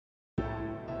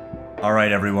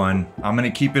Alright everyone, I'm gonna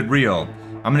keep it real.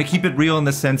 I'm gonna keep it real in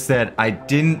the sense that I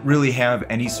didn't really have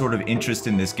any sort of interest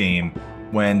in this game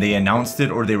when they announced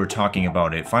it or they were talking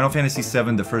about it. Final Fantasy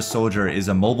VII The First Soldier is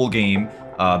a mobile game,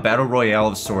 battle royale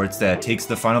of sorts that takes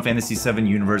the Final Fantasy VII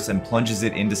universe and plunges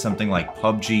it into something like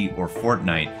PUBG or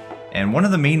Fortnite. And one of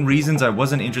the main reasons I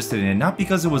wasn't interested in it, not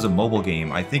because it was a mobile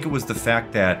game, I think it was the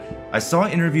fact that I saw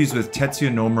interviews with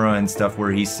Tetsuya Nomura and stuff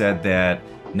where he said that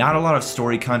not a lot of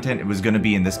story content was going to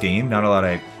be in this game, not a lot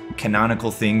of canonical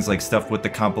things like stuff with the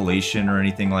compilation or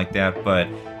anything like that, but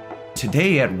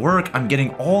today at work I'm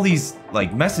getting all these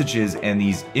messages and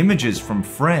these images from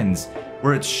friends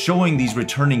where it's showing these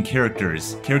returning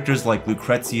characters like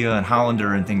Lucrecia and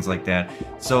Hollander and things like that.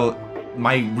 So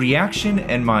my reaction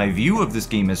and my view of this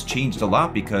game has changed a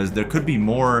lot because there could be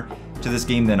more to this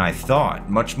game than I thought.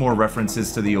 Much more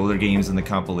references to the older games in the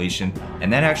compilation,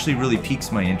 and that actually really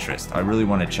piques my interest. I really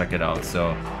want to check it out.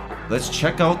 So let's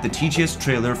check out the TGS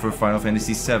trailer for Final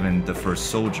Fantasy VII The First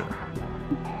Soldier.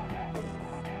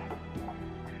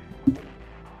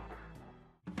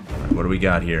 Alright, what do we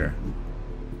got here?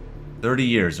 30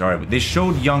 years. Alright, they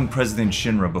showed young President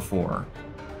Shinra before.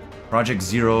 Project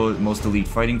Zero, Most Elite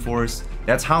Fighting Force.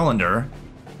 That's Hollander.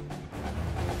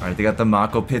 Alright, they got the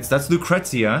Mako Pits. That's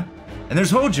Lucrecia. And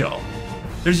there's Hojo.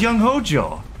 There's young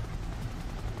Hojo.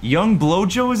 Young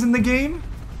Blojo is in the game?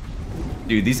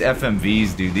 Dude, these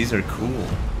FMVs, dude, these are cool.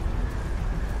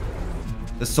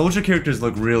 The soldier characters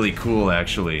look really cool,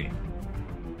 actually.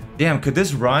 Damn, could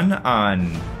this run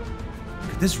on...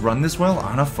 Could this run this well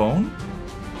on a phone?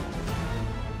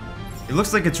 It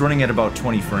looks like it's running at about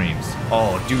 20 frames.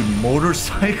 Oh, dude,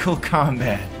 motorcycle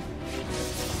combat.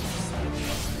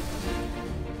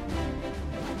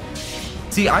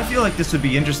 See, I feel like this would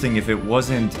be interesting if it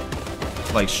wasn't,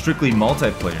 strictly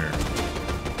multiplayer.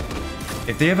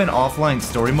 If they have an offline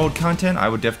story mode content, I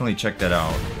would definitely check that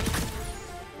out.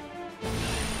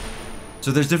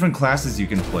 So there's different classes you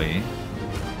can play.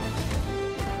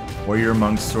 Warrior,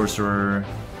 Monk, Sorcerer.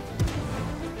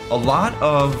 A lot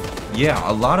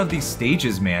of these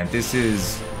stages, man, this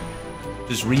is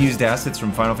just reused assets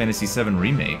from Final Fantasy VII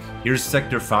Remake. Here's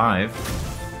Sector 5.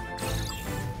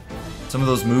 Some of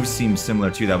those moves seem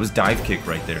similar too. That was Dive Kick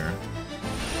right there.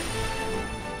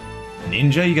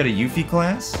 Ninja, you got a Yuffie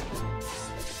class?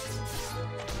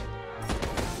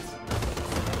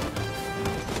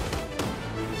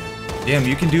 Damn,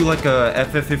 you can do like a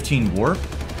FF15 warp?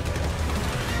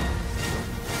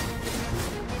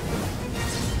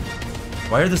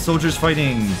 Why are the soldiers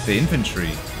fighting the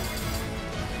infantry?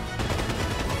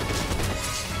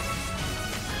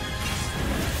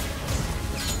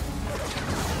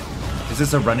 Is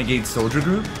this a renegade soldier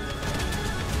group?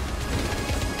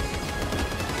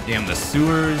 Damn, the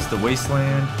sewers, the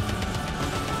wasteland.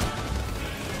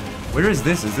 Where is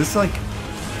this? Is this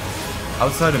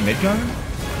outside of Midgard?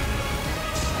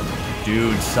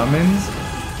 Dude, summons?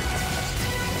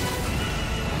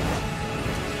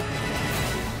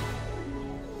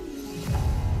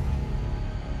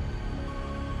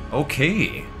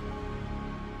 Okay.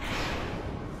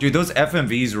 Dude, those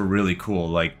FMVs were really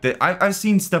cool. I've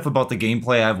seen stuff about the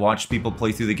gameplay. I've watched people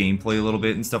play through the gameplay a little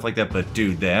bit and stuff like that. But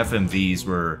dude, the FMVs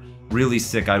were really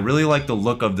sick. I really like the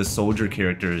look of the soldier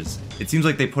characters. It seems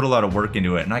like they put a lot of work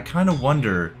into it. And I kind of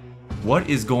wonder what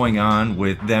is going on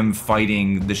with them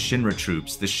fighting the Shinra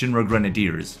troops, the Shinra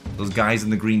Grenadiers. Those guys in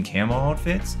the green camo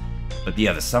outfits. But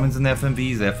yeah, the summons in the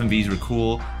FMVs were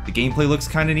cool. The gameplay looks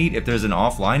kind of neat. If there's an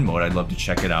offline mode, I'd love to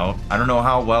check it out. I don't know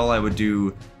how well I would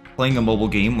do playing a mobile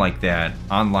game like that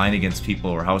online against people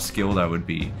or how skilled I would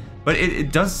be. But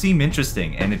it does seem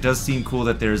interesting, and it does seem cool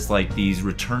that there's these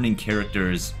returning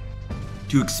characters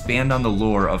to expand on the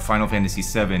lore of Final Fantasy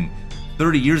VII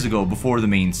 30 years ago before the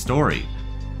main story.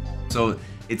 So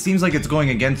it seems like it's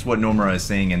going against what Nomura is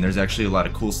saying, and there's actually a lot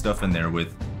of cool stuff in there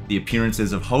with the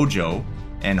appearances of Hojo.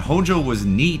 And Hojo was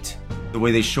neat the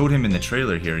way they showed him in the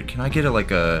trailer here. Can I get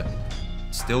a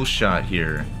still shot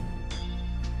here?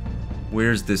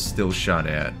 Where's this still shot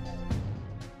at?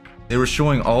 They were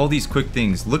showing all these quick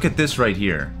things. Look at this right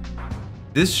here.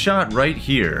 This shot right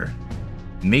here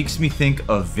makes me think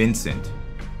of Vincent.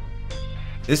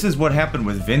 This is what happened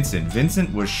with Vincent.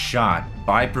 Vincent was shot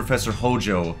by Professor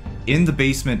Hojo in the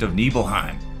basement of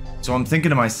Nibelheim. So I'm thinking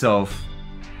to myself,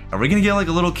 are we gonna get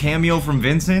a little cameo from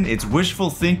Vincent? It's wishful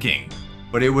thinking,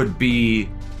 but it would be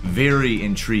very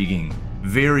intriguing,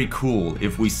 very cool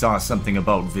if we saw something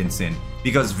about Vincent.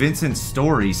 Because Vincent's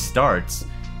story starts,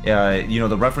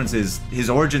 the reference is his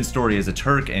origin story as a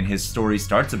Turk, and his story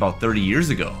starts about 30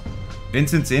 years ago.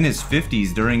 Vincent's in his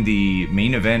 50s during the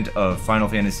main event of Final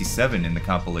Fantasy VII in the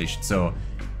compilation, so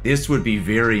This would be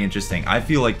very interesting. I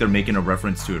feel like they're making a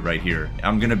reference to it right here.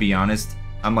 I'm gonna be honest,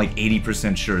 I'm like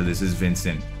 80% sure this is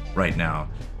Vincent right now.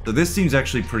 So this seems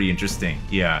actually pretty interesting.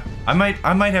 Yeah, I might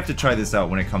have to try this out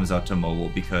when it comes out to mobile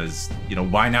because, you know,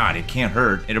 why not? It can't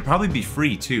hurt. It'll probably be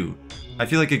free too. I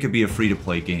feel like it could be a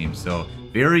free-to-play game. So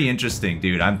very interesting,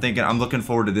 dude. I'm looking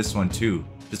forward to this one too.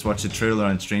 Just watched the trailer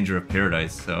on Stranger of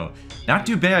Paradise. So not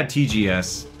too bad,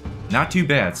 TGS. Not too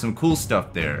bad. Some cool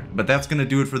stuff there. But that's gonna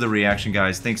do it for the reaction,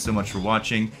 guys. Thanks so much for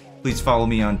watching. Please follow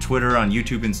me on Twitter, on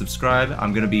YouTube, and subscribe.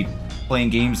 I'm going to be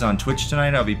playing games on Twitch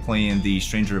tonight. I'll be playing the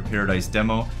Stranger of Paradise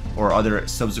demo or other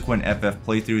subsequent FF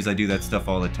playthroughs. I do that stuff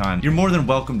all the time. You're more than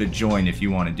welcome to join if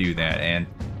you want to do that. And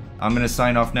I'm going to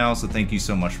sign off now, so thank you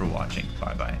so much for watching.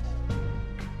 Bye-bye.